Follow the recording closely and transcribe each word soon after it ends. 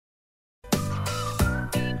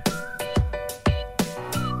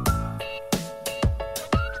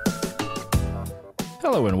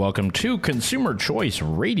Hello and welcome to Consumer Choice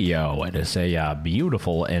Radio. It is a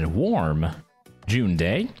beautiful and warm June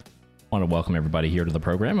day. I want to welcome everybody here to the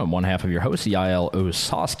program. I'm one half of your host, Yael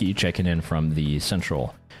Ossowski, checking in from the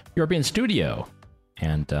Central European studio.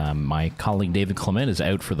 And my colleague David Clement is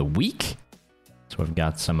out for the week. So I've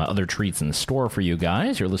got some other treats in store for you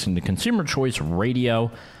guys. You're listening to Consumer Choice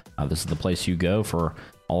Radio. This is the place you go for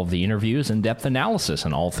all of the interviews, in-depth analysis,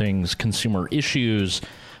 and all things consumer issues,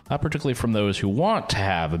 particularly from those who want to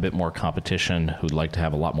have a bit more competition, who'd like to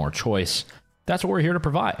have a lot more choice. That's what we're here to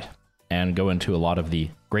provide, and go into a lot of the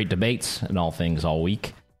great debates and all things all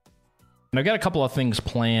week. And I've got a couple of things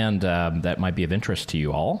planned that might be of interest to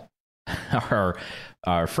you all.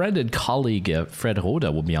 Our friend and colleague, Fred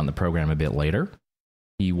Roeder, will be on the program a bit later.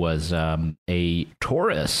 He was a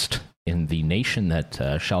tourist in the nation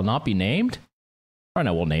that shall not be named. Or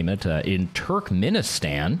no, we'll name it, in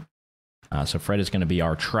Turkmenistan. So Fred is going to be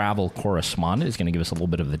our travel correspondent. He's going to give us a little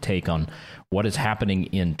bit of the take on what is happening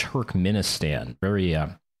in Turkmenistan. Very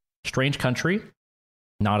strange country.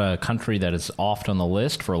 Not a country that is oft on the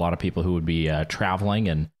list for a lot of people who would be traveling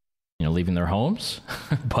and leaving their homes.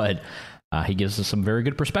 But he gives us some very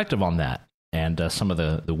good perspective on that. And some of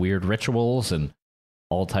the weird rituals and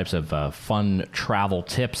all types of fun travel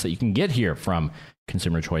tips that you can get here from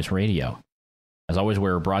Consumer Choice Radio. As always,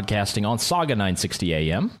 we're broadcasting on Saga 960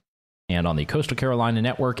 AM and on the Coastal Carolina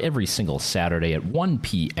Network every single Saturday at 1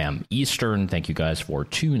 p.m. Eastern. Thank you guys for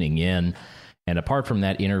tuning in. And apart from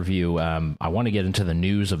that interview, I want to get into the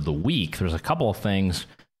news of the week. There's a couple of things.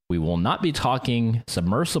 We will not be talking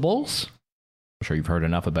submersibles. I'm sure you've heard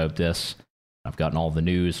enough about this. I've gotten all the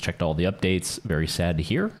news, checked all the updates. Very sad to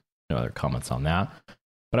hear. No other comments on that.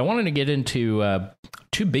 But I wanted to get into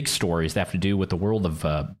two big stories that have to do with the world of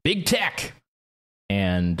big tech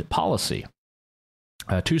and policy.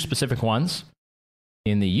 Two specific ones.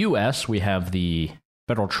 In the U.S., we have the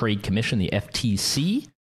Federal Trade Commission, the FTC,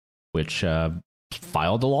 which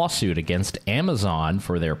filed a lawsuit against Amazon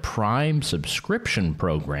for their Prime subscription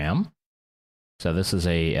program. So this is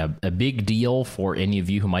a big deal for any of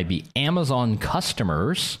you who might be Amazon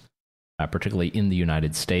customers, particularly in the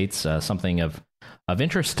United States. Something of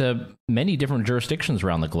interest to many different jurisdictions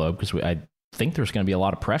around the globe, because I think there's going to be a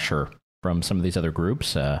lot of pressure from some of these other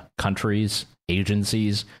groups, countries,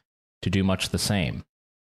 agencies, to do much the same.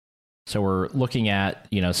 So we're looking at,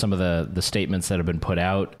 some of the statements that have been put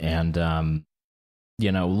out and,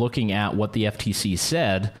 looking at what the FTC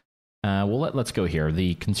said. Let's go here.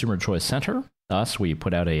 The Consumer Choice Center, we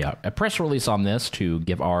put out a press release on this to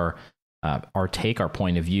give our take, our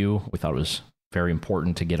point of view. We thought it was very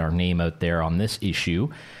important to get our name out there on this issue,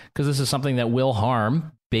 because this is something that will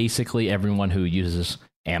harm basically everyone who uses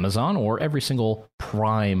Amazon or every single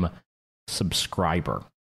Prime subscriber.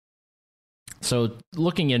 So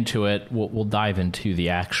looking into it, we'll dive into the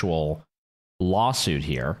actual lawsuit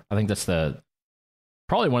here. I think that's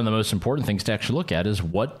probably one of the most important things to actually look at is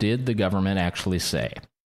what did the government actually say?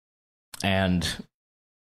 And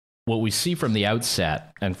what we see from the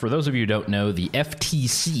outset, and for those of you who don't know, the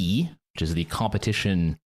FTC, which is the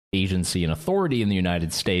competition agency and authority in the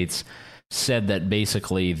United States, said that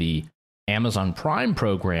basically the Amazon Prime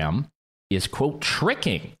program is, quote,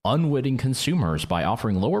 tricking unwitting consumers by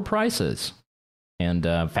offering lower prices and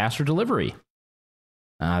faster delivery.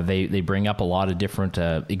 They bring up a lot of different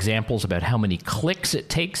examples about how many clicks it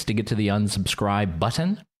takes to get to the unsubscribe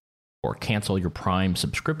button or cancel your Prime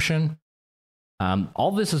subscription.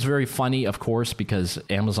 All this is very funny, of course, because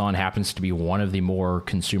Amazon happens to be one of the more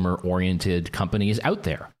consumer-oriented companies out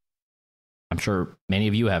there. I'm sure many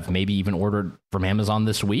of you have maybe even ordered from Amazon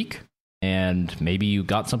this week, and maybe you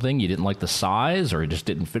got something, you didn't like the size, or it just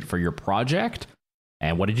didn't fit for your project.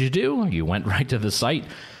 And what did you do? You went right to the site,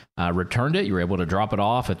 returned it. You were able to drop it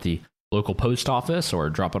off at the local post office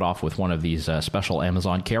or drop it off with one of these special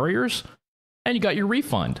Amazon carriers, and you got your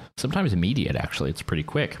refund. Sometimes immediate, actually. It's pretty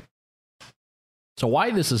quick. So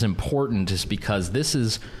why this is important is because this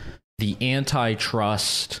is the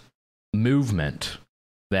antitrust movement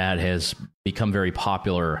that has become very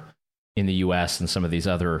popular in the U.S. and some of these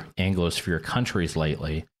other Anglosphere countries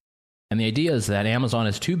lately. And the idea is that Amazon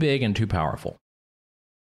is too big and too powerful.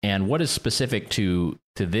 And what is specific to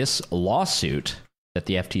this lawsuit that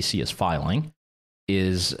the FTC is filing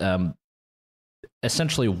is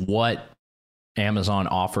essentially what Amazon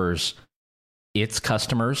offers its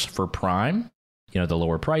customers for Prime. The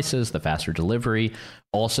lower prices, the faster delivery,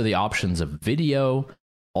 also the options of video,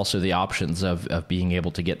 also the options of being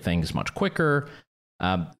able to get things much quicker.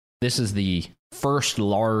 This is the first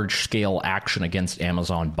large-scale action against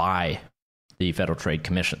Amazon by the Federal Trade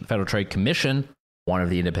Commission. The Federal Trade Commission, one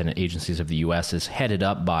of the independent agencies of the U.S., is headed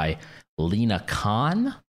up by Lena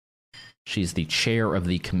Khan. She's the chair of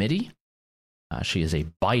the committee. She is a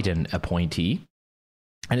Biden appointee.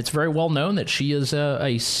 And it's very well known that she is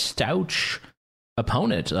a staunch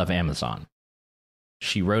opponent of Amazon.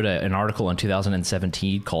 She wrote an article in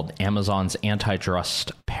 2017 called Amazon's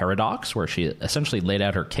Antitrust Paradox, where she essentially laid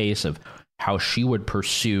out her case of how she would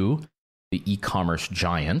pursue the e-commerce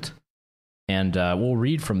giant. And we'll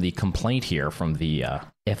read from the complaint here from the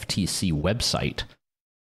FTC website.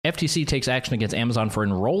 FTC takes action against Amazon for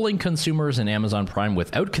enrolling consumers in Amazon Prime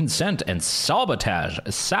without consent and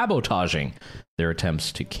sabotaging their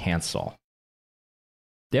attempts to cancel.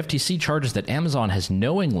 The FTC charges that Amazon has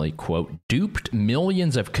knowingly, quote, duped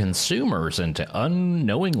millions of consumers into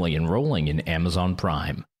unknowingly enrolling in Amazon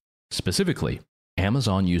Prime. Specifically,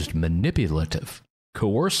 Amazon used manipulative,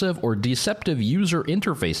 coercive, or deceptive user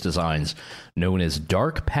interface designs known as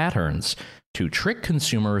dark patterns to trick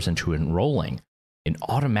consumers into enrolling in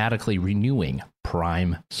automatically renewing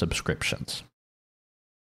Prime subscriptions.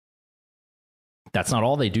 That's not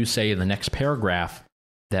all. They do say in the next paragraph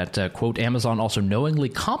that, quote, Amazon also knowingly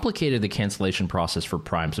complicated the cancellation process for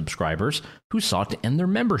Prime subscribers who sought to end their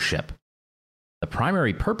membership. The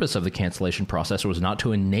primary purpose of the cancellation process was not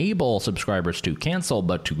to enable subscribers to cancel,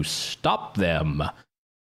 but to stop them.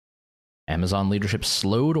 Amazon leadership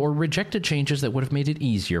slowed or rejected changes that would have made it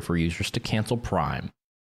easier for users to cancel Prime.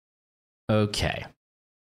 Okay.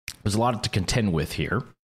 There's a lot to contend with here.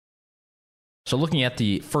 So looking at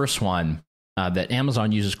the first one, that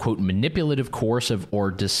Amazon uses, quote, manipulative, coercive,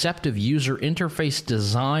 or deceptive user interface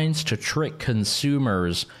designs to trick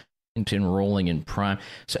consumers into enrolling in Prime.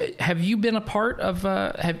 So have you been a part of,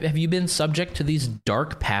 have you been subject to these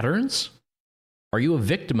dark patterns? Are you a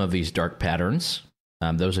victim of these dark patterns?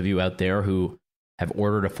 Those of you out there who have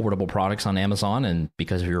ordered affordable products on Amazon and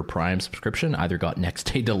because of your Prime subscription, either got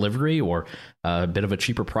next day delivery or a bit of a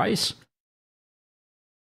cheaper price.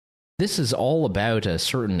 This is all about a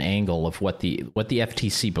certain angle of what the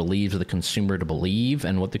FTC believes the consumer to believe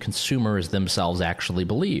and what the consumers themselves actually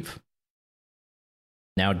believe.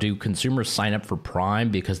 Now, do consumers sign up for Prime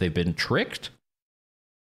because they've been tricked?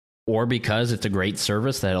 Or because it's a great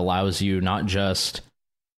service that allows you not just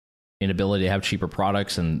an ability to have cheaper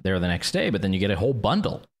products and they're the next day, but then you get a whole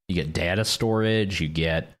bundle. You get data storage, you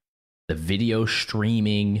get the video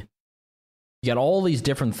streaming, you get all these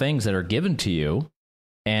different things that are given to you.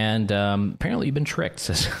 And apparently you've been tricked,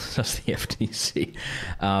 says the FTC.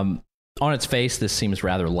 On its face, this seems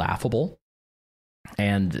rather laughable.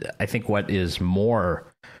 And I think what is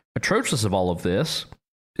more atrocious of all of this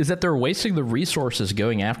is that they're wasting the resources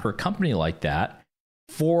going after a company like that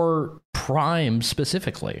for Prime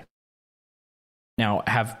specifically. Now,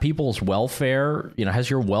 have people's welfare,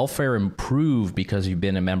 has your welfare improved because you've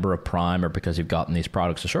been a member of Prime or because you've gotten these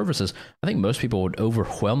products or services? I think most people would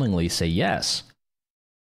overwhelmingly say yes.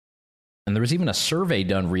 And there was even a survey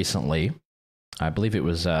done recently. I believe it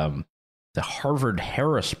was the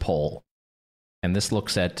Harvard-Harris poll. And this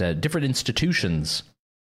looks at different institutions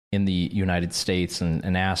in the United States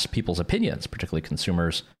and asks people's opinions, particularly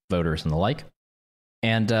consumers, voters, and the like.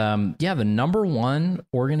 And the number one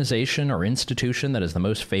organization or institution that is the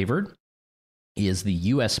most favored is the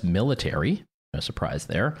U.S. military. No surprise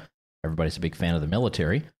there. Everybody's a big fan of the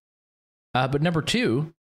military. But number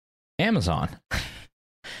two, Amazon.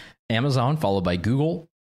 Amazon, followed by Google,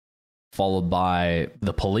 followed by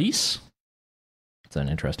the police. It's an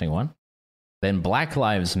interesting one. Then Black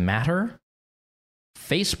Lives Matter,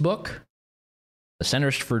 Facebook, the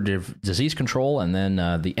Centers for Disease Control, and then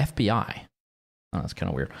the FBI. Oh, that's kind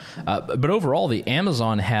of weird. But overall, the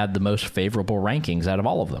Amazon had the most favorable rankings out of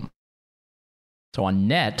all of them. So on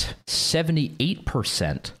net,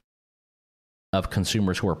 78% of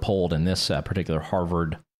consumers who are polled in this particular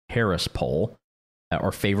Harvard-Harris poll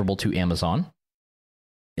are favorable to Amazon.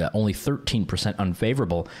 Only 13%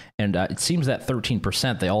 unfavorable. And it seems that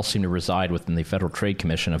 13%, they all seem to reside within the Federal Trade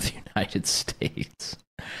Commission of the United States.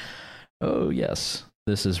 Oh, yes.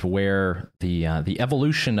 This is where the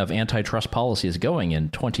evolution of antitrust policy is going in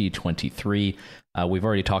 2023. We've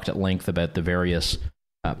already talked at length about the various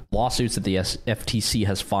lawsuits that the FTC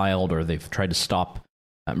has filed, or they've tried to stop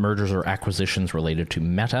mergers or acquisitions related to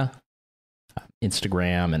Meta,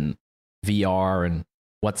 Instagram, and VR, and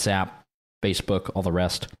WhatsApp, Facebook, all the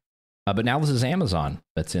rest. But now this is Amazon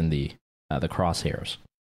that's in the crosshairs.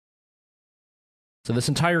 So this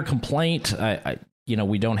entire complaint,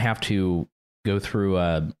 we don't have to go through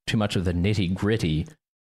too much of the nitty gritty,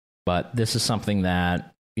 but this is something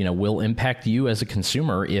that will impact you as a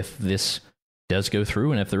consumer if this does go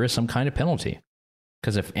through and if there is some kind of penalty.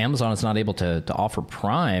 Because if Amazon is not able to offer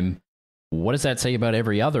Prime, what does that say about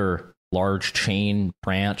every other large chain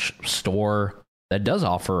branch store that does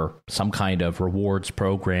offer some kind of rewards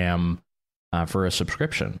program for a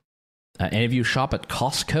subscription. Any of you shop at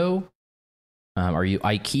Costco? Are you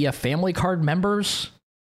IKEA Family Card members?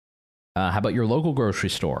 How about your local grocery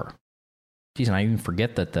store? Geez, and I even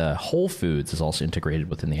forget that the Whole Foods is also integrated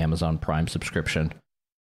within the Amazon Prime subscription.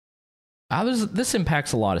 This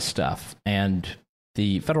impacts a lot of stuff, and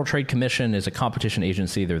the Federal Trade Commission is a competition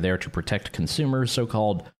agency. They're there to protect consumers,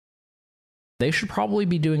 so-called. They should probably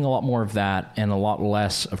be doing a lot more of that and a lot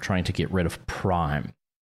less of trying to get rid of Prime,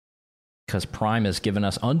 because Prime has given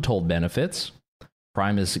us untold benefits.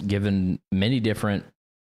 Prime has given many different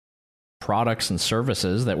products and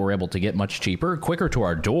services that we're able to get much cheaper, quicker to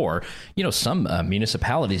our door. You know, some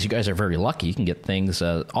municipalities, you guys are very lucky. You can get things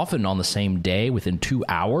often on the same day within 2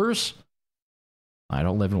 hours. I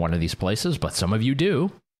don't live in one of these places, but some of you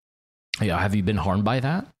do. Yeah, have you been harmed by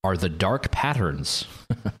that? Are the dark patterns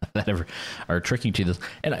that are tricky to this?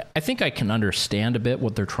 And I think I can understand a bit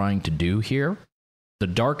what they're trying to do here. The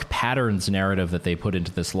dark patterns narrative that they put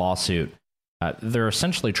into this lawsuit, they're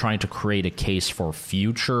essentially trying to create a case for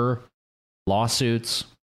future lawsuits,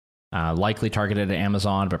 likely targeted at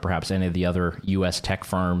Amazon, but perhaps any of the other U.S. tech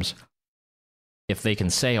firms. If they can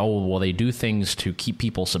say, oh, well, they do things to keep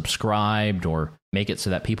people subscribed or make it so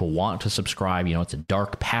that people want to subscribe, you know, it's a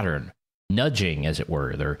dark pattern, nudging, as it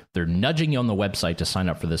were. They're nudging you on the website to sign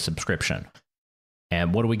up for this subscription.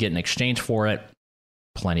 And what do we get in exchange for it?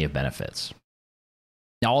 Plenty of benefits.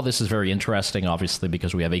 Now, all this is very interesting, obviously,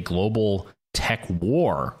 because we have a global tech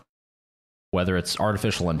war. Whether it's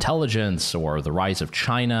artificial intelligence or the rise of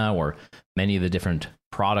China or many of the different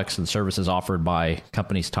products and services offered by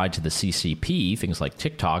companies tied to the CCP, things like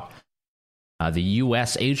TikTok, the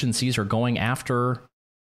U.S. agencies are going after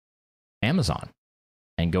Amazon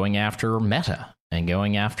and going after Meta and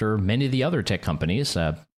going after many of the other tech companies.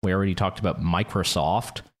 We already talked about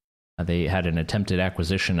Microsoft. They had an attempted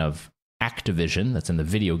acquisition of Activision, that's in the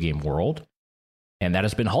video game world, and that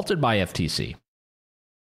has been halted by FTC.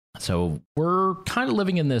 So we're kind of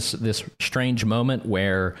living in this strange moment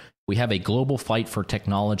where we have a global fight for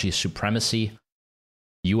technology supremacy.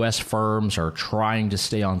 U.S. firms are trying to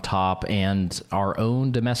stay on top, and our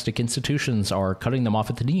own domestic institutions are cutting them off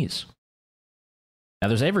at the knees. Now,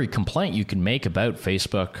 there's every complaint you can make about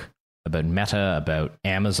Facebook, about Meta, about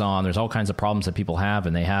Amazon. There's all kinds of problems that people have,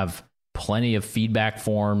 and they have plenty of feedback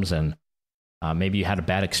forms, and maybe you had a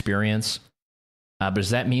bad experience. But does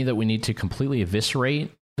that mean that we need to completely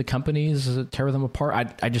eviscerate the companies, tear them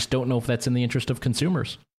apart? I just don't know if that's in the interest of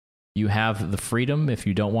consumers. You have the freedom. If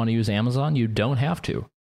you don't want to use Amazon, you don't have to.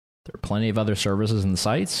 There are plenty of other services and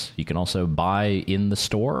sites. You can also buy in the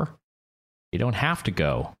store. You don't have to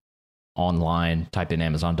go online, type in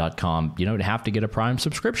Amazon.com. You don't have to get a Prime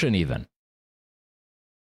subscription even.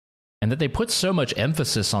 And that they put so much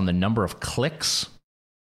emphasis on the number of clicks.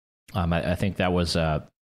 I think that was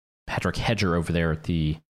Patrick Hedger over there at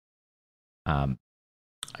the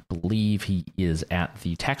I believe he is at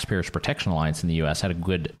the Taxpayers Protection Alliance in the U.S., had a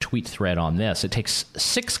good tweet thread on this. It takes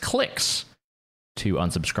 6 clicks to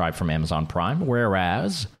unsubscribe from Amazon Prime,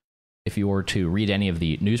 whereas if you were to read any of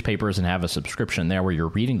the newspapers and have a subscription there where you're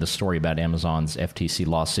reading the story about Amazon's FTC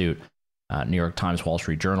lawsuit, New York Times, Wall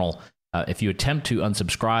Street Journal, if you attempt to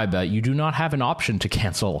unsubscribe, you do not have an option to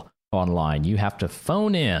cancel online. You have to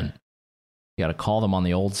phone in. You got to call them on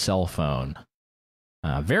the old cell phone.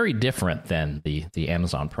 Very different than the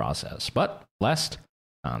Amazon process. But lest,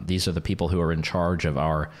 these are the people who are in charge of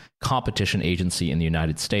our competition agency in the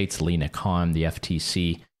United States, Lena Khan, the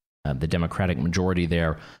FTC, the Democratic majority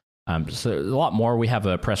there. So a lot more. We have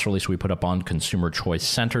a press release we put up on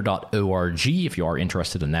consumerchoicecenter.org if you are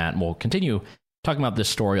interested in that. And we'll continue talking about this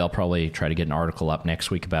story. I'll probably try to get an article up next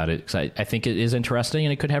week about it, because I think it is interesting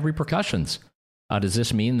and it could have repercussions. Does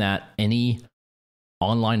this mean that any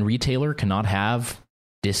online retailer cannot have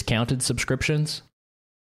discounted subscriptions,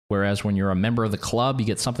 whereas when you're a member of the club, you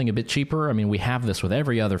get something a bit cheaper? I mean, we have this with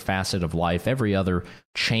every other facet of life, every other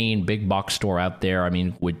chain, big box store out there. I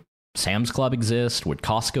mean, would Sam's Club exist? Would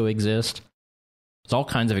Costco exist? There's all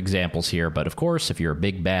kinds of examples here, but of course, if you're a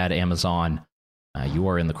big bad Amazon, you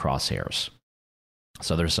are in the crosshairs.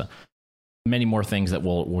 So there's many more things that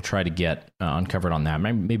we'll try to get uncovered on that.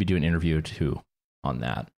 Maybe do an interview or two on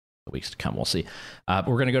that. The weeks to come, we'll see. We're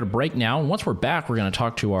going to go to break now, and once we're back, we're going to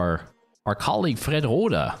talk to our colleague Fred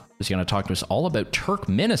Roeder, who's going to talk to us all about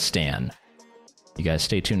Turkmenistan. You guys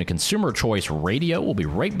stay tuned to Consumer Choice Radio. We'll be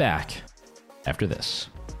right back after this.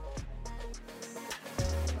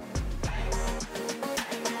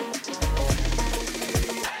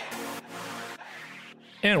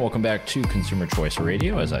 And welcome back to Consumer Choice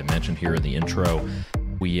Radio. As I mentioned here in the intro,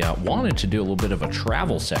 we wanted to do a little bit of a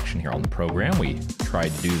travel section here on the program. We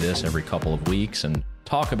tried to do this every couple of weeks and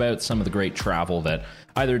talk about some of the great travel that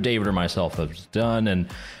either David or myself have done. And,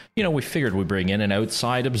 we figured we'd bring in an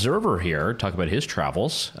outside observer here, talk about his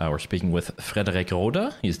travels. We're speaking with Frederick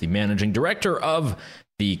Roeder. He's the managing director of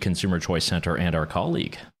the Consumer Choice Center and our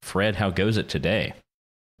colleague. Fred, how goes it today?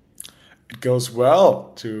 It goes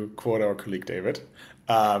well, to quote our colleague David.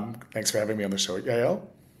 Thanks for having me on the show, Yael.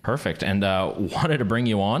 Perfect. And wanted to bring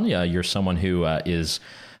you on. You're someone who is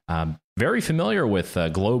very familiar with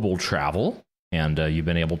global travel, and you've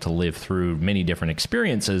been able to live through many different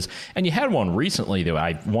experiences. And you had one recently that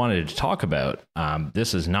I wanted to talk about.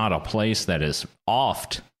 This is not a place that is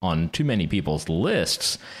oft on too many people's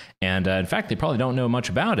lists. And in fact, they probably don't know much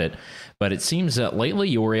about it. But it seems that lately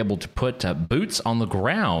you were able to put boots on the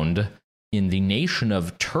ground in the nation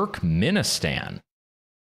of Turkmenistan.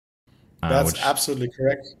 That's absolutely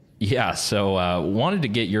correct. Yeah, so wanted to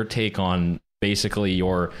get your take on basically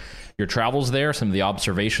your travels there, some of the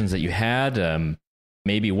observations that you had,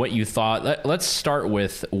 maybe what you thought. Let's start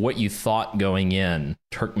with what you thought going in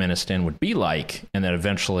Turkmenistan would be like, and then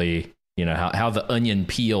eventually, how the onion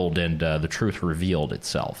peeled and the truth revealed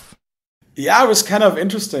itself. Yeah, it was kind of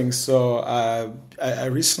interesting. So I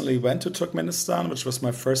recently went to Turkmenistan, which was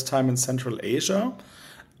my first time in Central Asia.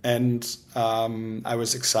 And I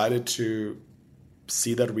was excited to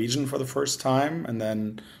see that region for the first time. And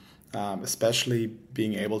then especially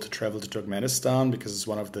being able to travel to Turkmenistan, because it's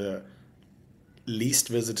one of the least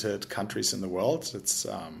visited countries in the world. It's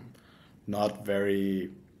not very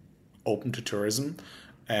open to tourism.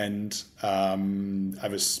 And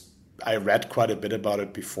I read quite a bit about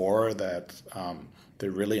it before, that they're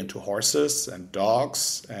really into horses and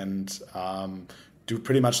dogs and do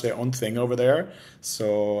pretty much their own thing over there.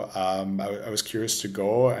 So I was curious to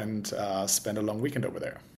go and spend a long weekend over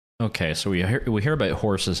there. Okay, so we hear about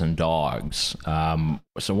horses and dogs.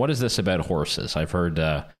 So what is this about horses? I've heard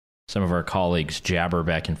some of our colleagues jabber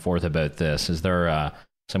back and forth about this. Is there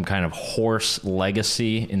some kind of horse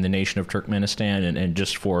legacy in the nation of Turkmenistan? And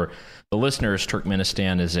just for the listeners,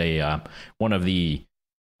 Turkmenistan is one of the,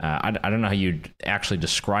 I don't know how you'd actually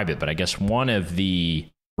describe it, but I guess one of the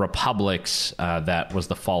republics that was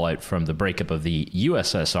the fallout from the breakup of the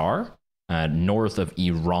USSR, north of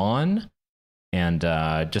Iran. And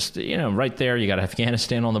just, right there, you got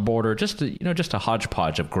Afghanistan on the border, just a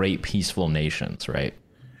hodgepodge of great peaceful nations, right?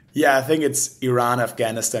 Yeah, I think it's Iran,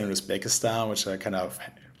 Afghanistan, and Uzbekistan, which are kind of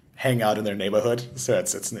hang out in their neighborhood. So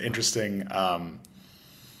it's an interesting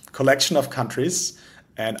collection of countries.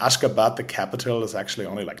 And Ashgabat, the capital, is actually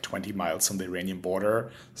only like 20 miles from the Iranian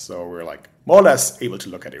border. So we're like more or less able to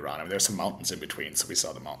look at Iran. I mean, there's some mountains in between, so we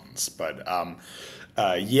saw the mountains. But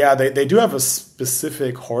they do have a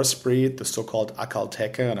specific horse breed, the so-called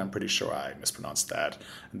Akalteke, and I'm pretty sure I mispronounced that.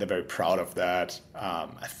 And they're very proud of that.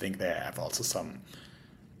 I think they have also some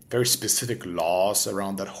very specific laws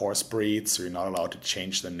around that horse breed, so you're not allowed to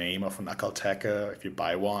change the name of an Akalteke. If you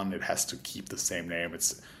buy one, it has to keep the same name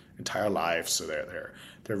its entire life. So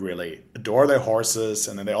they really adore their horses,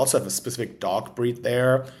 and then they also have a specific dog breed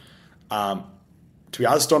there. To be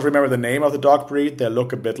honest, don't remember the name of the dog breed. They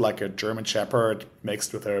look a bit like a German Shepherd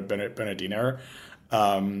mixed with a Bernardiner.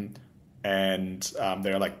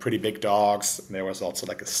 They're like pretty big dogs. And there was also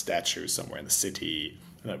like a statue somewhere in the city,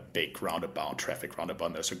 and a big traffic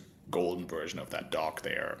roundabout. There's a golden version of that dog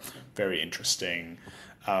there. Very interesting.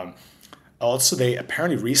 Also, they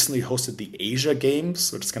apparently recently hosted the Asia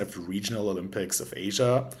Games, which is kind of the regional Olympics of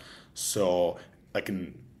Asia. So like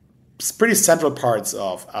in pretty central parts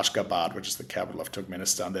of Ashgabat, which is the capital of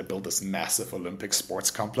Turkmenistan, they built this massive Olympic sports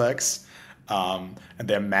complex. And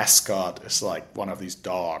their mascot is like one of these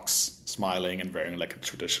dogs smiling and wearing like a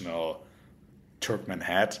traditional Turkmen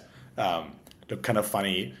hat. Look kind of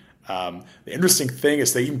funny. The interesting thing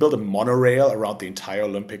is they even built a monorail around the entire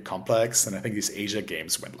Olympic complex. And I think these Asia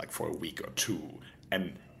Games went like for a week or two.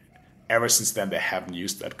 And ever since then, they haven't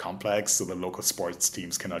used that complex, so the local sports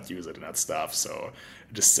teams cannot use it and that stuff. So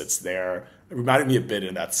it just sits there. It reminded me a bit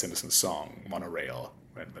in that Simpsons song, Monorail,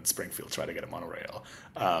 when Springfield tried to get a monorail.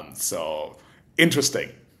 So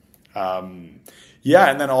interesting. And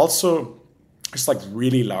then also it's like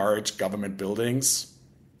really large government buildings.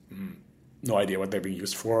 No idea what they're being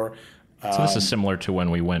used for. So this is similar to when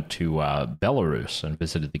we went to Belarus and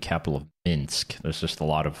visited the capital of Minsk. There's just a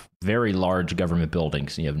lot of very large government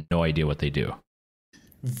buildings, and you have no idea what they do.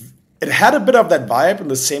 It had a bit of that vibe, and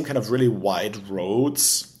the same kind of really wide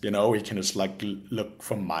roads, where you can just like look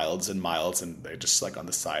for miles and miles, and they're just like on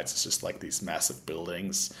the sides, it's just like these massive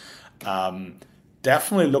buildings.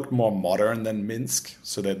 definitely looked more modern than Minsk,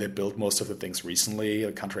 so that they built most of the things recently.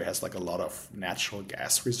 The country has like a lot of natural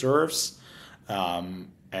gas reserves. Yeah,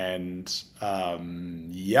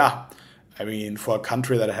 I mean, for a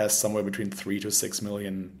country that has somewhere between 3 to 6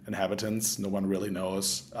 million inhabitants, no one really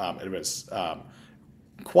knows. It was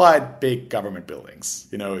quite big government buildings.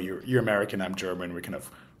 You know, you're American, I'm German. We're kind of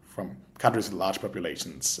from countries with large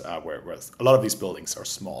populations, whereas a lot of these buildings are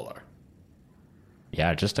smaller.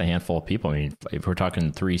 Yeah, just a handful of people. I mean, if we're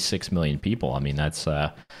talking 6 million people, I mean, that's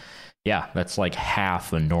like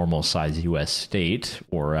half a normal size U.S. state,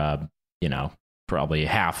 or probably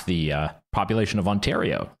half the population of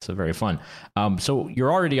Ontario. So very fun. So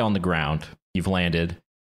you're already on the ground. You've landed.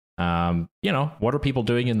 What are people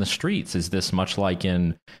doing in the streets? Is this much like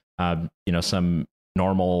in some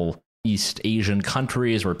normal East Asian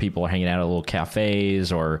countries where people are hanging out at little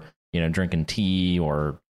cafes, or drinking tea,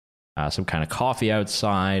 or some kind of coffee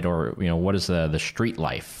outside, or what is the street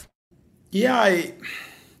life? Yeah,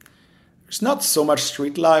 there's not so much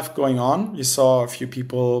street life going on. You saw a few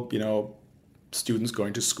people, students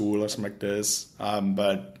going to school or something like this.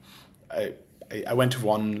 But I went to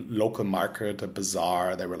one local market, a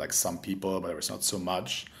bazaar. There were like some people, but there was not so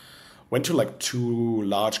much. Went to like 2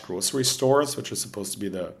 large grocery stores, which was supposed to be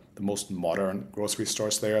the most modern grocery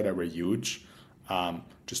stores there. They were huge,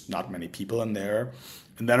 just not many people in there.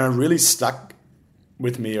 And then it really stuck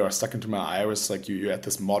into my eye was like you're at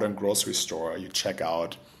this modern grocery store, you check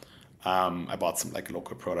out. I bought some like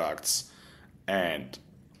local products, and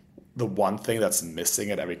the one thing that's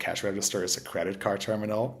missing at every cash register is a credit card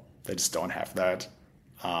terminal. They just don't have that.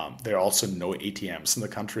 There are also no ATMs in the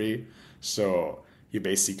country, so you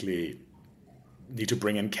basically need to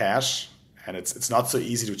bring in cash, and it's not so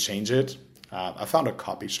easy to change it. I found a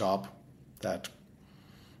copy shop that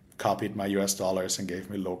copied my US dollars and gave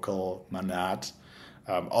me local manat.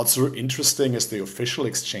 Also interesting is the official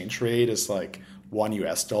exchange rate is like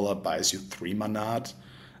 $1 buys you 3 manat.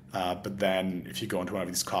 But then if you go into one of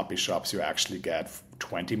these copy shops, you actually get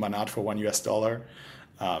 20 manat for $1.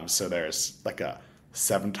 So there's like a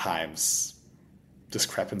 7 times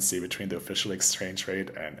discrepancy between the official exchange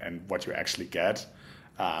rate and what you actually get.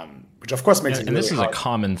 Which of course makes it really this is hard. a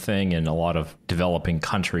common thing in a lot of developing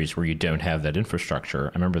countries where you don't have that infrastructure.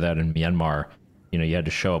 I remember that in Myanmar, you had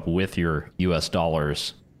to show up with your US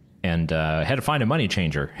dollars and had to find a money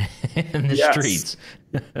changer in the streets.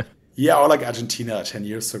 Yeah, or like Argentina 10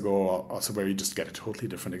 years ago, also where you just get a totally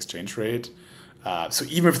different exchange rate. So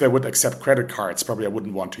even if they would accept credit cards, probably I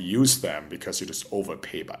wouldn't want to use them because you just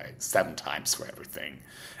overpay by 7 times for everything.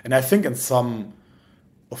 And I think in some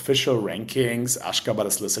official rankings, Ashgabat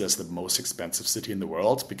is listed as the most expensive city in the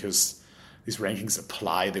world because these rankings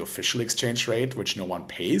apply the official exchange rate, which no one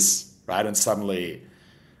pays, right? And suddenly,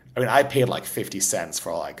 I paid like 50 cents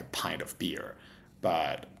for like a pint of beer.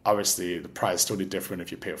 But obviously, the price is totally different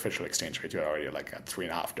if you pay official exchange rate. You're already like at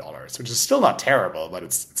 $3.50, which is still not terrible, but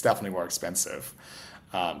it's definitely more expensive.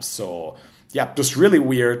 So yeah, just really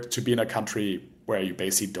weird to be in a country where you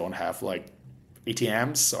basically don't have like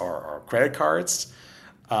ATMs or credit cards,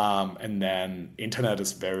 and then internet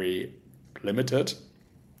is very limited.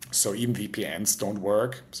 So even VPNs don't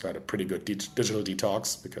work. So I had a pretty good digital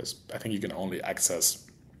detox because I think you can only access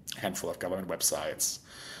a handful of government websites.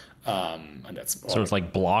 And that's so it's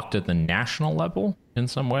like blocked at the national level in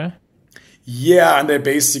some way. Yeah, and they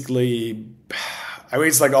basically,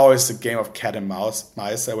 it's like always a game of cat and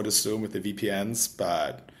mice, I would assume, with the VPNs.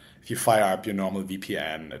 But if you fire up your normal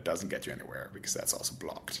VPN, it doesn't get you anywhere because that's also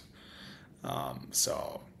blocked.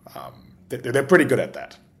 They're pretty good at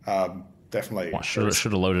that. Definitely. Well, should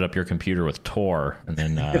have loaded up your computer with Tor, and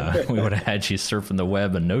then we would have had you surfing the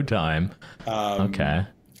web in no time. Okay.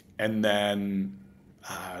 And then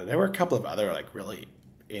there were a couple of other like really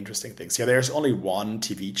interesting things. Yeah, there's only one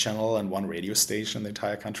TV channel and one radio station in the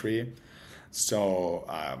entire country. So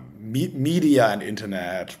media and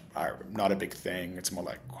internet are not a big thing. It's more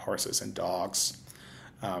like horses and dogs.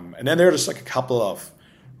 And then there are just like a couple of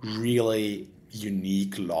really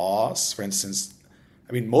unique laws. For instance,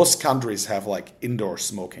 most countries have like indoor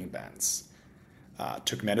smoking bans.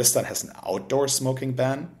 Turkmenistan has an outdoor smoking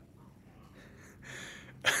ban.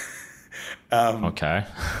 Okay.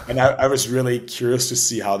 And I was really curious to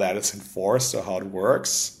see how that is enforced or how it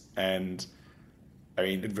works. And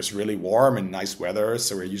it was really warm and nice weather,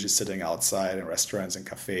 so we're usually sitting outside in restaurants and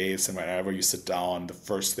cafes, and whenever you sit down, the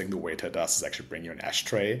first thing the waiter does is actually bring you an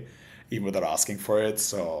ashtray, even without asking for it.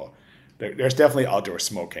 So there's definitely outdoor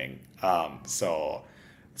smoking. So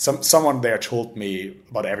someone there told me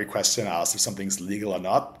about every question I asked if something's legal or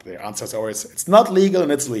not. The answer is always, it's not legal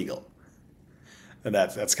and it's legal. And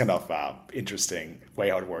that's kind of interesting way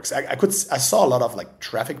how it works. I saw a lot of like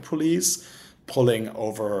traffic police pulling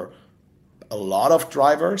over a lot of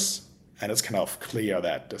drivers, and it's kind of clear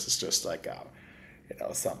that this is just like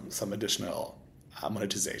some additional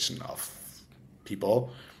monetization of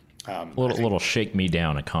people. A little shake me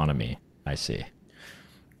down economy. I see.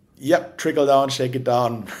 Yep, trickle down, shake it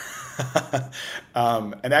down.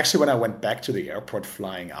 And actually, when I went back to the airport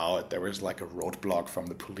flying out, there was like a roadblock from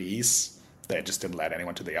the police. They just didn't let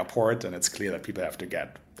anyone to the airport, and it's clear that people have to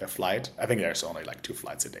get their flight. I think there's only like 2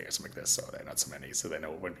 flights a day or something like this, so they're not so many. So they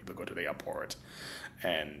know when people go to the airport.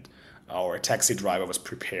 And our taxi driver was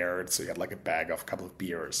prepared, so he had like a bag of a couple of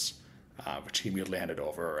beers, which he immediately handed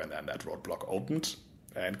over, and then that roadblock opened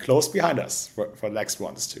and closed behind us for the next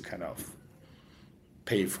ones to kind of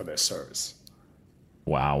pay for their service.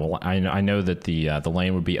 Wow. Well, I know that the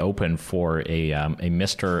lane would be open for a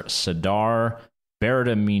Mr. Sadar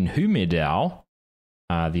Berdimuhamedow,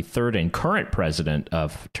 the third and current president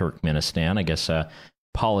of Turkmenistan. I guess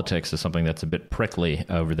politics is something that's a bit prickly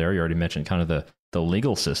over there. You already mentioned kind of the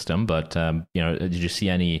legal system, but did you see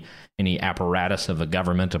any apparatus of the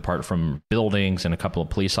government apart from buildings and a couple of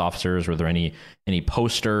police officers? Were there any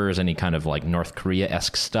posters, any kind of like North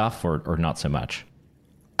Korea-esque stuff, or not so much?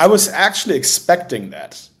 I was actually expecting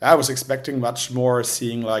that. I was expecting much more,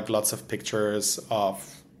 seeing like lots of pictures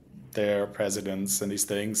of their presidents and these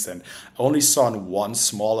things. And I only saw in one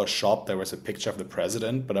smaller shop there was a picture of the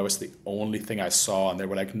president, but that was the only thing I saw. And there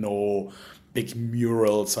were like no big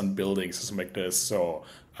murals on buildings or something like this. So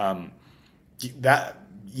I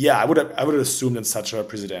would have assumed in such a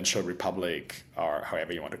presidential republic, or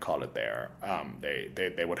however you want to call it there,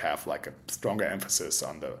 they would have like a stronger emphasis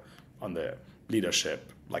on the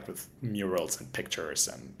leadership, like with murals and pictures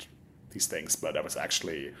and these things. But that was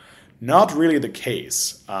actually not really the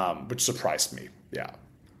case, which surprised me. Yeah.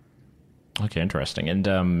 Okay, interesting. And,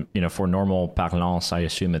 for normal parlance, I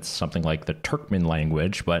assume it's something like the Turkmen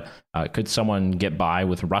language, but could someone get by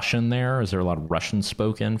with Russian there? Is there a lot of Russian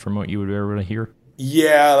spoken from what you would be able to hear?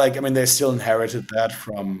 Yeah, they still inherited that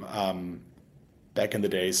from back in the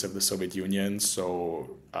days of the Soviet Union.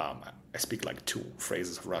 So I speak like 2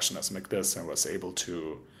 phrases of Russian as like this, and was able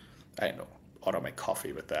to, order my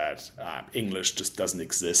coffee with that. English just doesn't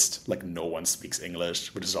exist. Like no one speaks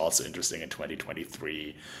English, which is also interesting in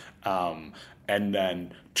 2023. And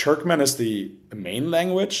then Turkmen is the main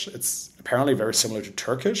language. It's apparently very similar to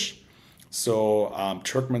Turkish. So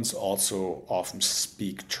Turkmens also often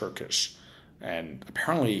speak Turkish. And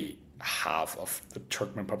apparently half of the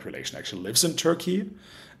Turkmen population actually lives in Turkey.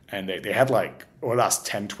 And they had like, over the last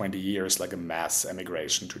 10, 20 years, like a mass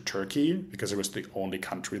emigration to Turkey because it was the only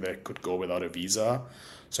country that could go without a visa.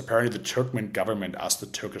 So apparently the Turkmen government asked the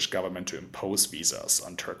Turkish government to impose visas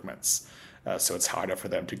on Turkmens. So it's harder for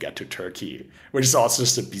them to get to Turkey, which is also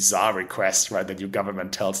just a bizarre request, right? That your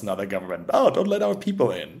government tells another government, oh, don't let our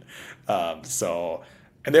people in. And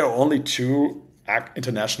there are only 2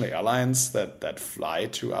 international airlines that fly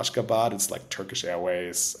to Ashgabat. It's like Turkish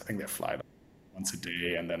Airways. I think they fly once a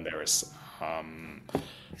day, and then there is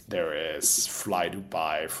Fly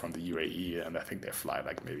Dubai from the UAE, and I think they fly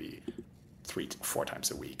like maybe 3 to 4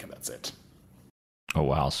 times a week, and that's it. Oh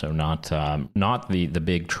wow! So not the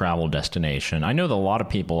big travel destination. I know that a lot of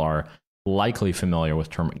people are likely familiar with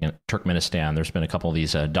Turkmenistan. There's been a couple of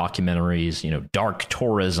these documentaries, dark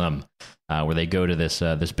tourism, where they go to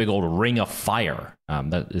this big old ring of fire.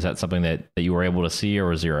 Is that something that you were able to see, or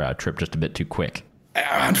was your trip just a bit too quick?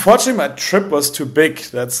 Unfortunately, my trip was too big.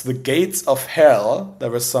 That's the gates of hell. There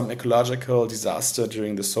was some ecological disaster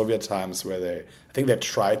during the Soviet times where I think they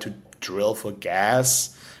tried to drill for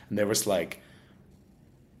gas, and there was like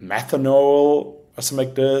methanol or something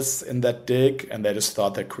like this in that dig, and they just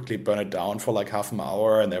thought they'd quickly burn it down for like half an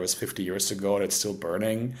hour, and that was 50 years ago, and it's still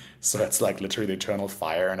burning. So it's like literally the eternal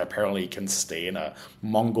fire, and apparently you can stay in a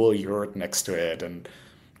Mongol yurt next to it and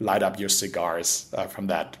light up your cigars from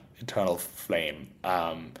that eternal flame.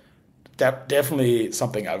 Definitely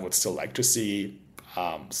something I would still like to see.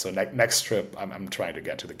 So next trip, I'm trying to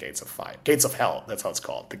get to the Gates of Fire. Gates of Hell, that's how it's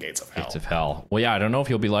called, the Gates of Hell. Gates of Hell. Well, yeah, I don't know if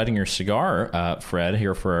you'll be lighting your cigar, Fred,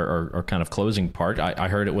 here for our kind of closing part. I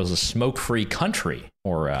heard it was a smoke-free country,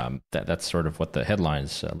 or that's sort of what the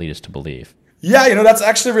headlines lead us to believe. Yeah, that's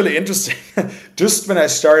actually really interesting. Just when I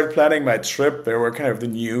started planning my trip, there were kind of the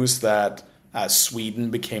news that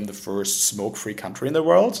Sweden became the first smoke-free country in the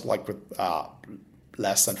world, like with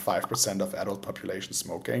less than 5% of adult population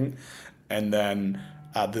smoking. And then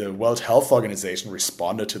the World Health Organization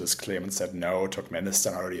responded to this claim and said, no,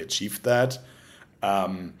 Turkmenistan already achieved that.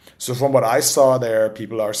 So from what I saw there,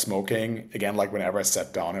 people are smoking. Again, like whenever I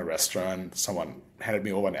sat down in a restaurant, someone handed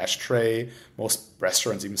me over an ashtray. Most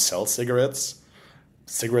restaurants even sell cigarettes.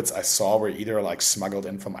 Cigarettes I saw were either like smuggled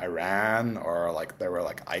in from Iran or like there were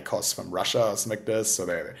like IQOS from Russia or something like this. So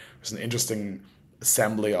there was an interesting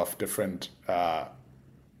assembly of different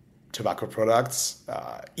tobacco products.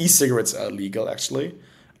 E-cigarettes are legal actually.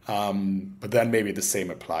 But then maybe the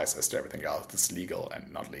same applies as to everything else that's legal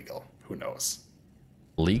and not legal. Who knows?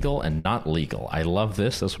 Legal and not legal. I love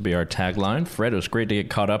this. This will be our tagline. Fred, it was great to get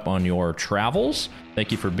caught up on your travels.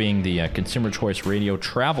 Thank you for being the Consumer Choice Radio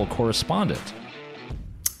travel correspondent.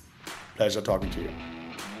 Pleasure talking to you.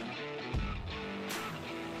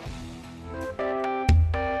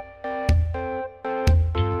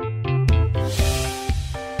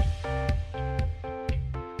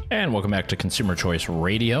 And welcome back to Consumer Choice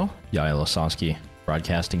Radio. Yael Osowski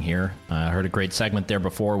broadcasting here. I heard a great segment there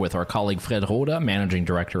before with our colleague Fred Roeder, Managing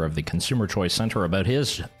Director of the Consumer Choice Center, about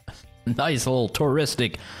his nice little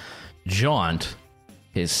touristic jaunt,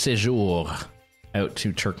 his séjour out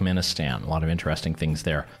to Turkmenistan. A lot of interesting things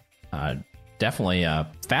there. Definitely a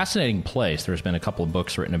fascinating place. There's been a couple of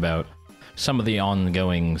books written about some of the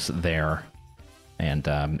ongoings there. And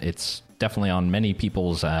it's definitely on many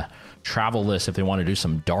people's travel list if they want to do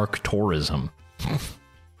some dark tourism.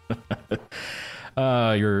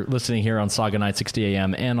 You're listening here on Saga 960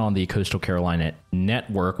 AM and on the Coastal Carolina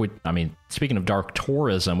Network. Speaking of dark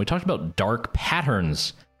tourism, we talked about dark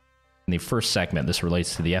patterns in the first segment. This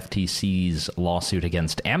relates to the FTC's lawsuit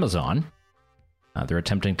against Amazon. They're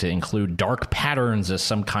attempting to include dark patterns as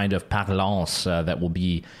some kind of parlance that will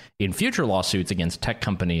be in future lawsuits against tech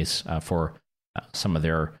companies for some of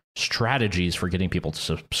their strategies for getting people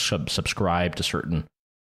to subscribe to certain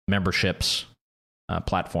memberships,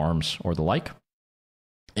 platforms, or the like.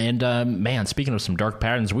 And speaking of some dark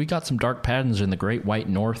patterns, we got some dark patterns in the Great White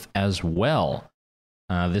North as well.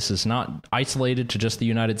 This is not isolated to just the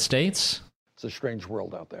United States. It's a strange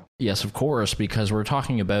world out there. Yes, of course, because we're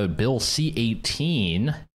talking about Bill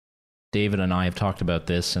C-18. David and I have talked about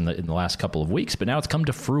this in the last couple of weeks, but now it's come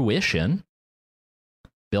to fruition.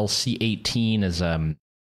 Bill C-18 is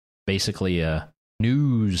basically a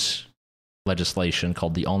news legislation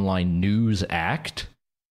called the Online News Act.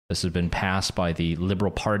 This has been passed by the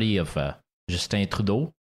Liberal Party of Justin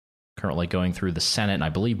Trudeau, currently going through the Senate, and I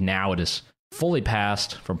believe now it is fully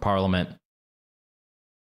passed from Parliament.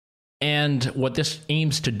 And what this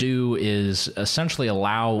aims to do is essentially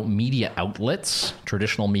allow media outlets,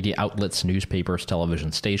 traditional media outlets, newspapers,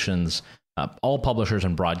 television stations, all publishers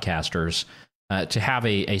and broadcasters, to have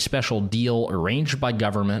a special deal arranged by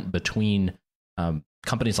government between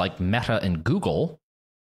companies like Meta and Google,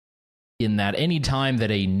 in that any time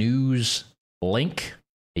that a news link,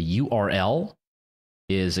 a URL,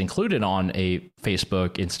 is included on a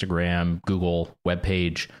Facebook, Instagram, Google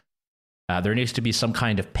webpage, there needs to be some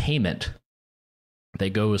kind of payment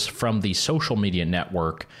that goes from the social media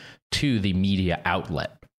network to the media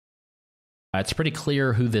outlet. It's pretty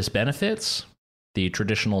clear who this benefits. The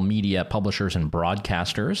traditional media publishers and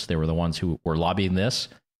broadcasters, they were the ones who were lobbying this.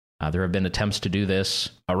 There have been attempts to do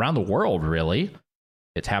this around the world, really.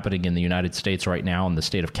 It's happening in the United States right now in the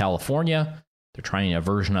state of California. They're trying a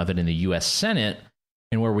version of it in the U.S. Senate.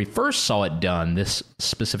 And where we first saw it done, this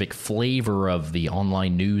specific flavor of the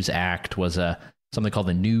Online News Act was something called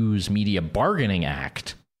the News Media Bargaining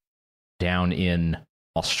Act down in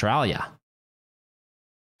Australia.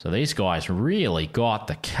 So these guys really got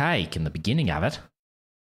the cake in the beginning of it.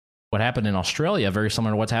 What happened in Australia, very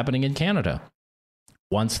similar to what's happening in Canada.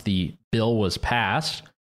 Once the bill was passed,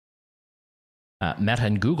 Meta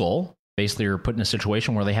and Google basically are put in a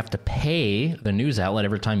situation where they have to pay the news outlet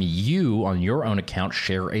every time you, on your own account,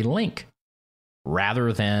 share a link.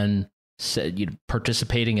 Rather than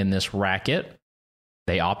participating in this racket,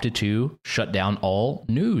 they opted to shut down all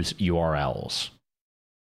news URLs.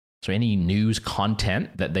 So any news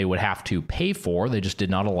content that they would have to pay for, they just did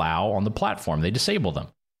not allow on the platform. They disabled them,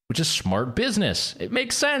 which is smart business. It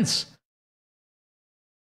makes sense.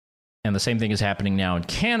 And the same thing is happening now in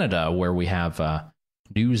Canada, where we have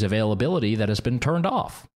news availability that has been turned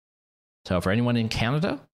off. So for anyone in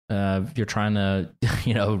Canada, if you're trying to,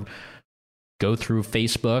 go through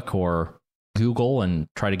Facebook or Google and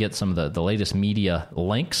try to get some of the latest media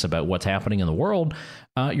links about what's happening in the world,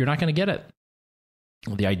 you're not going to get it.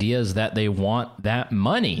 The idea is that they want that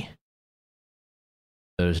money.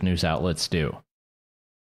 Those news outlets do.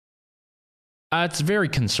 It's very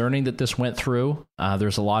concerning that this went through.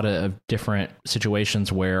 There's a lot of different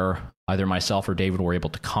situations where either myself or David were able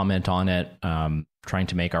to comment on it, trying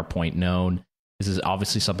to make our point known. This is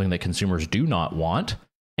obviously something that consumers do not want,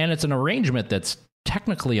 and it's an arrangement that's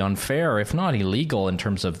technically unfair, if not illegal, in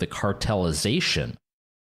terms of the cartelization.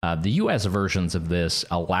 The U.S. versions of this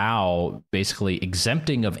allow basically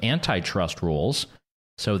exempting of antitrust rules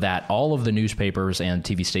so that all of the newspapers and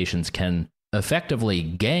TV stations can effectively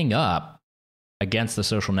gang up against the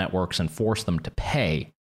social networks and force them to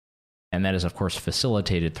pay. And that is, of course,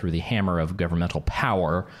 facilitated through the hammer of governmental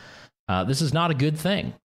power. This is not a good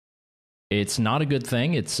thing. It's not a good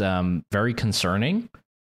thing. It's very concerning.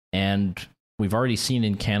 And we've already seen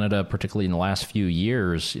in Canada, particularly in the last few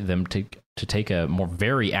years, them to take a more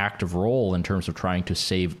very active role in terms of trying to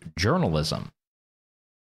save journalism.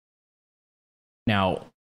 Now,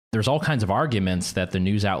 there's all kinds of arguments that the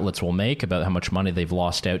news outlets will make about how much money they've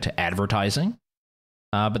lost out to advertising.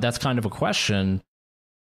 But that's kind of a question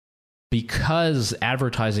because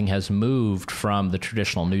advertising has moved from the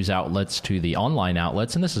traditional news outlets to the online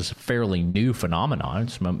outlets, and this is a fairly new phenomenon.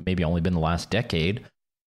 It's maybe only been the last decade.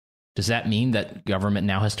 Does that mean that government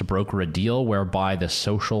now has to broker a deal whereby the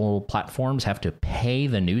social platforms have to pay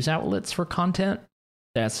the news outlets for content?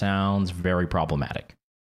 That sounds very problematic.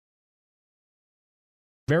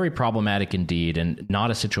 Very problematic indeed, and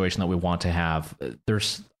not a situation that we want to have.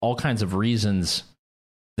 There's all kinds of reasons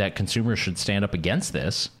that consumers should stand up against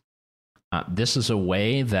this. This is a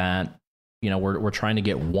way that, we're trying to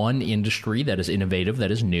get one industry that is innovative,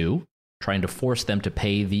 that is new, trying to force them to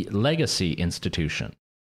pay the legacy institution.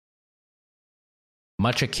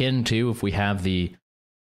 Much akin to if we have the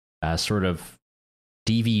sort of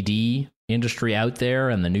DVD industry out there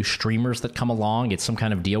and the new streamers that come along, it's some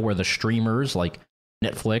kind of deal where the streamers like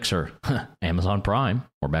Netflix or Amazon Prime,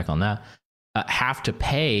 we're back on that, have to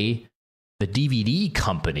pay the DVD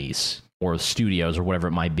companies or studios or whatever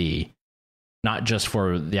it might be, not just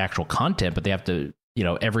for the actual content, but they have to,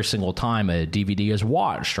 every single time a DVD is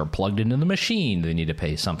watched or plugged into the machine, they need to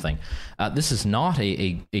pay something. This is not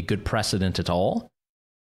a good precedent at all.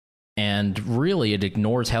 And really, it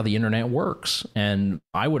ignores how the internet works. And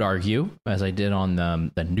I would argue, as I did on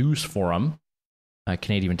the News Forum,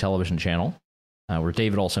 Canadian television channel, where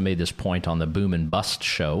David also made this point on the Boom and Bust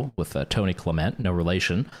show with Tony Clement, no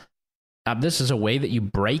relation. This is a way that you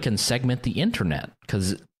break and segment the internet,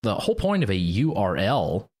 because the whole point of a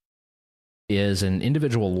URL is an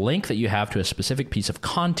individual link that you have to a specific piece of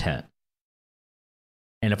content.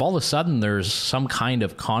 And if all of a sudden there's some kind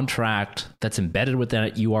of contract that's embedded with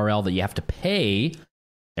that URL that you have to pay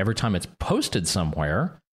every time it's posted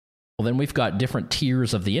somewhere, well, then we've got different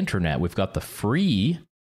tiers of the internet. We've got the free,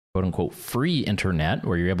 quote unquote, free internet,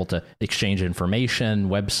 where you're able to exchange information,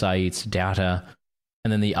 websites, data.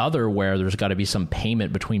 And then the other where there's got to be some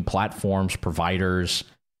payment between platforms, providers.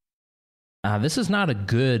 This is not a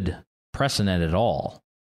good precedent at all.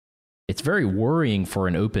 It's very worrying for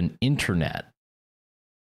an open internet.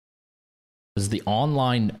 This is the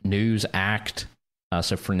Online News Act.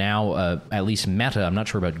 So for now, at least Meta, I'm not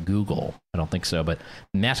sure about Google. I don't think so, but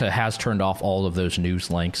Meta has turned off all of those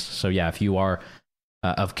news links. So yeah, if you are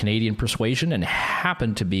of Canadian persuasion and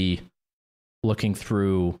happen to be looking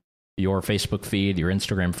through your Facebook feed, your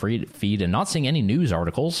Instagram feed, and not seeing any news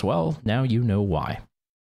articles, well, now you know why.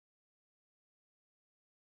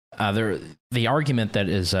 The argument that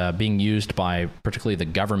is being used by particularly the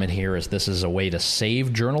government here is this is a way to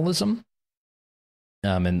save journalism.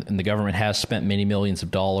 And the government has spent many millions of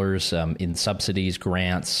dollars in subsidies,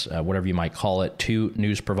 grants, whatever you might call it, to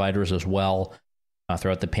news providers as well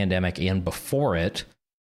throughout the pandemic and before it.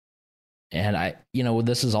 And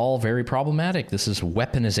this is all very problematic. This is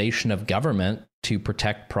weaponization of government to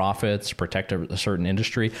protect profits, protect a certain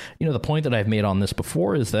industry. The point that I've made on this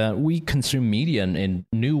before is that we consume media in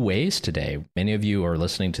new ways today. Many of you are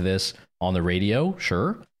listening to this on the radio,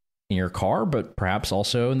 sure, in your car, but perhaps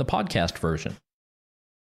also in the podcast version.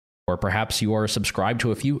 Or perhaps you are subscribed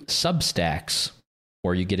to a few Substacks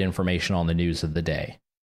where you get information on the news of the day.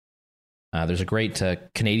 There's a great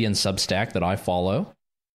Canadian Substack that I follow.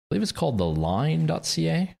 I believe it's called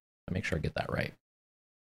theline.ca. I'll make sure I get that right.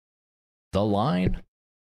 The Line?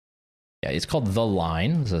 Yeah, it's called The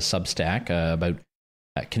Line. It's a Substack about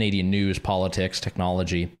Canadian news, politics,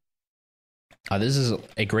 technology. This is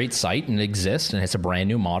a great site and it exists, and it's a brand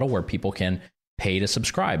new model where people can pay to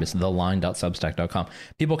subscribe. It's theline.substack.com.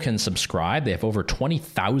 People can subscribe. They have over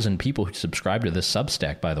 20,000 people who subscribe to this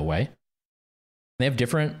Substack, by the way. They have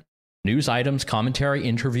different news items, commentary,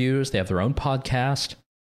 interviews. They have their own podcast.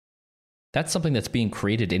 That's something that's being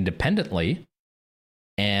created independently.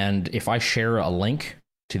 And if I share a link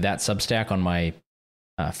to that Substack on my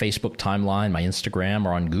Facebook timeline, my Instagram,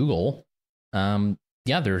 or on Google,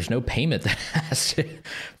 there's no payment that has to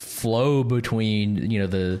flow between,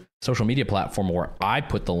 the social media platform where I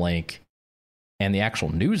put the link and the actual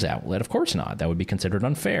news outlet, of course not. That would be considered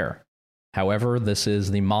unfair. However, this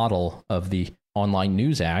is the model of the Online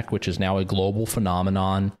News Act, which is now a global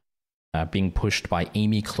phenomenon, being pushed by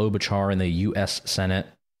Amy Klobuchar in the U.S. Senate,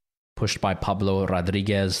 pushed by Pablo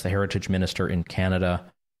Rodriguez, the heritage minister in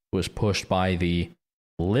Canada, was pushed by the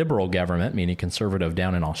Liberal government, meaning conservative,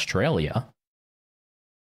 down in Australia.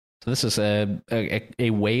 So this is a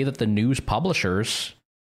way that the news publishers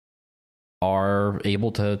are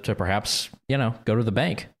able to perhaps, go to the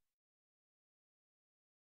bank.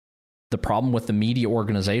 The problem with the media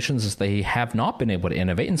organizations is they have not been able to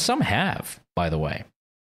innovate, and some have, by the way.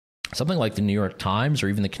 Something like the New York Times or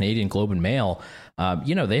even the Canadian Globe and Mail,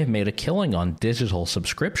 they have made a killing on digital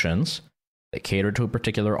subscriptions that cater to a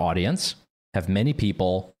particular audience, have many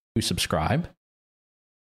people who subscribe.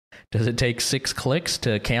 Does it take 6 clicks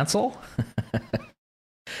to cancel?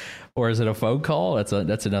 Or is it a phone call?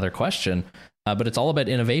 That's another question. But it's all about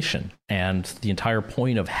innovation. And the entire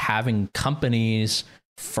point of having companies,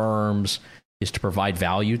 firms, is to provide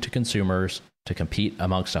value to consumers, to compete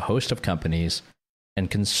amongst a host of companies,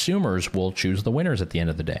 and consumers will choose the winners at the end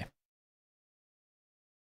of the day.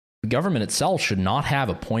 The government itself should not have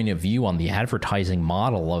a point of view on the advertising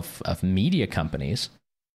model of media companies,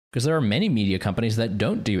 because there are many media companies that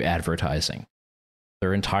don't do advertising.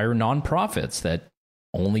 There are entire nonprofits that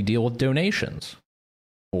only deal with donations,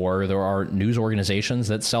 or there are news organizations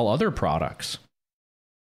that sell other products,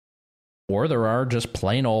 or there are just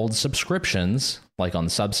plain old subscriptions like on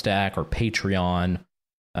Substack or Patreon,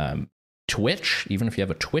 Twitch. Even if you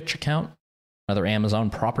have a Twitch account, another Amazon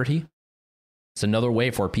property, it's another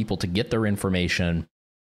way for people to get their information,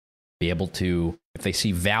 be able to, if they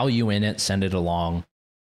see value in it, send it along.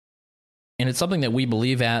 And it's something that we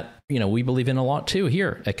believe we believe in a lot too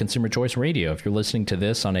here at Consumer Choice Radio. If you're listening to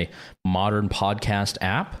this on a modern podcast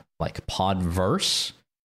app like Podverse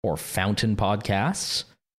or Fountain Podcasts,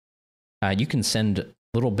 you can send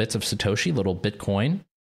little bits of Satoshi, little Bitcoin,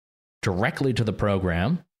 directly to the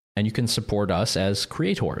program, and you can support us as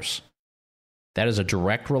creators. That is a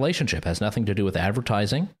direct relationship. It has nothing to do with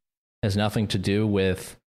advertising, has nothing to do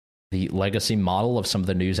with the legacy model of some of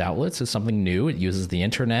the news outlets. It's something new. It uses the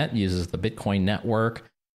internet, uses the Bitcoin network.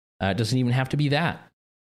 It doesn't even have to be that.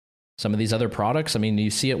 Some of these other products, you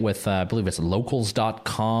see it with, I believe it's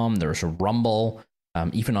locals.com. There's Rumble.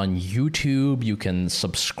 Even on YouTube, you can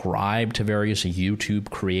subscribe to various YouTube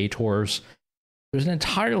creators. There's an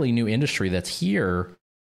entirely new industry that's here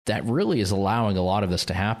that really is allowing a lot of this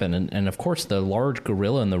to happen. And of course, the large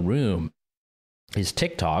gorilla in the room is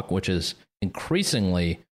TikTok, which is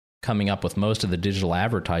increasingly coming up with most of the digital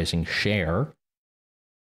advertising share.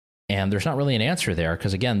 And there's not really an answer there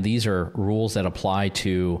because, again, these are rules that apply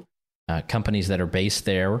to companies that are based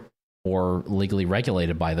there or legally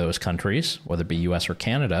regulated by those countries, whether it be US or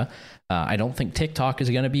Canada. I don't think TikTok is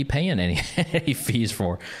going to be paying any fees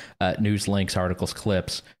for news links, articles,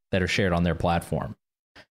 clips that are shared on their platform.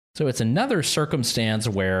 So it's another circumstance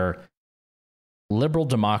where liberal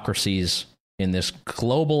democracies in this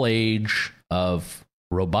global age of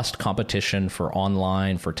robust competition for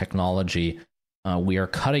online, for technology, we are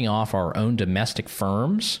cutting off our own domestic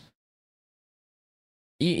firms,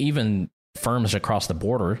 even firms across the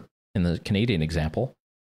border in the Canadian example.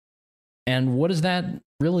 And what does that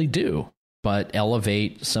really do but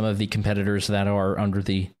elevate some of the competitors that are under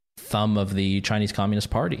the thumb of the Chinese Communist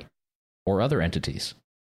Party or other entities?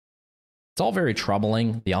 It's all very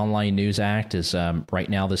troubling. The Online News Act is right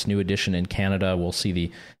now this new edition in Canada. We'll see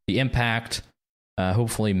the impact.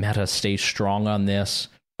 Hopefully Meta stays strong on this.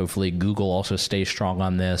 Hopefully Google also stays strong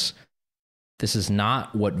on this. This is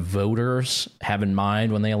not what voters have in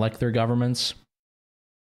mind when they elect their governments.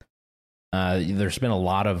 There's been a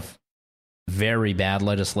lot of very bad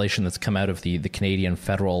legislation that's come out of the Canadian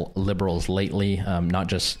federal Liberals lately, not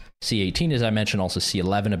just C-18, as I mentioned, also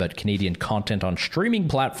C-11 about Canadian content on streaming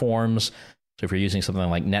platforms. So if you're using something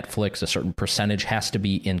like Netflix, a certain percentage has to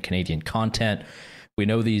be in Canadian content. We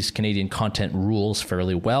know these Canadian content rules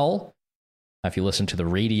fairly well. If you listen to the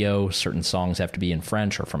radio, certain songs have to be in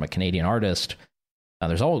French or from a Canadian artist.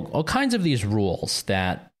 There's all kinds of these rules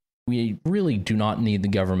that we really do not need the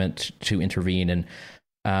government to intervene in.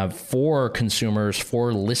 For consumers,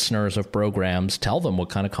 for listeners of programs, tell them what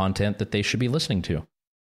kind of content that they should be listening to.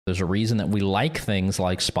 There's a reason that we like things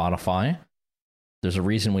like Spotify. There's a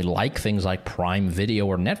reason we like things like Prime Video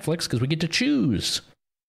or Netflix, because we get to choose.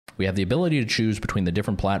 We have the ability to choose between the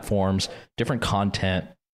different platforms, different content,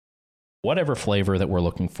 whatever flavor that we're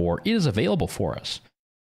looking for is available for us.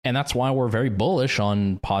 And that's why we're very bullish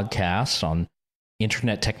on podcasts, on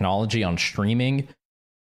internet technology, on streaming.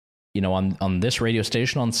 on this radio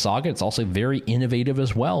station on Saga, it's also very innovative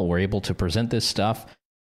as well. We're able to present this stuff.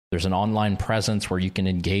 There's an online presence where you can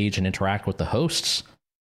engage and interact with the hosts.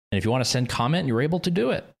 And if you want to send comment, you're able to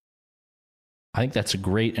do it. I think that's a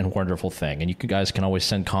great and wonderful thing. And you guys can always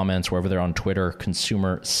send comments wherever they're on Twitter,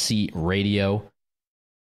 Consumer C Radio.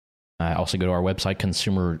 Also go to our website,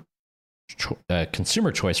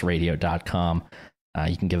 consumerchoiceradio.com.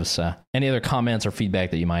 You can give us any other comments or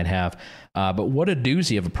feedback that you might have. But what a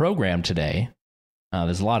doozy of a program today.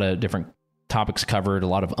 There's a lot of different topics covered, a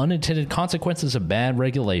lot of unintended consequences of bad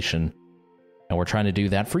regulation. And we're trying to do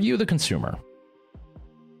that for you, the consumer.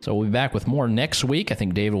 So we'll be back with more next week. I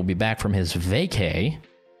think David will be back from his vacay,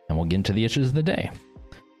 and we'll get into the issues of the day.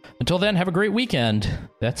 Until then, have a great weekend.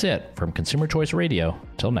 That's it from Consumer Choice Radio.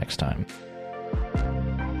 Until next time.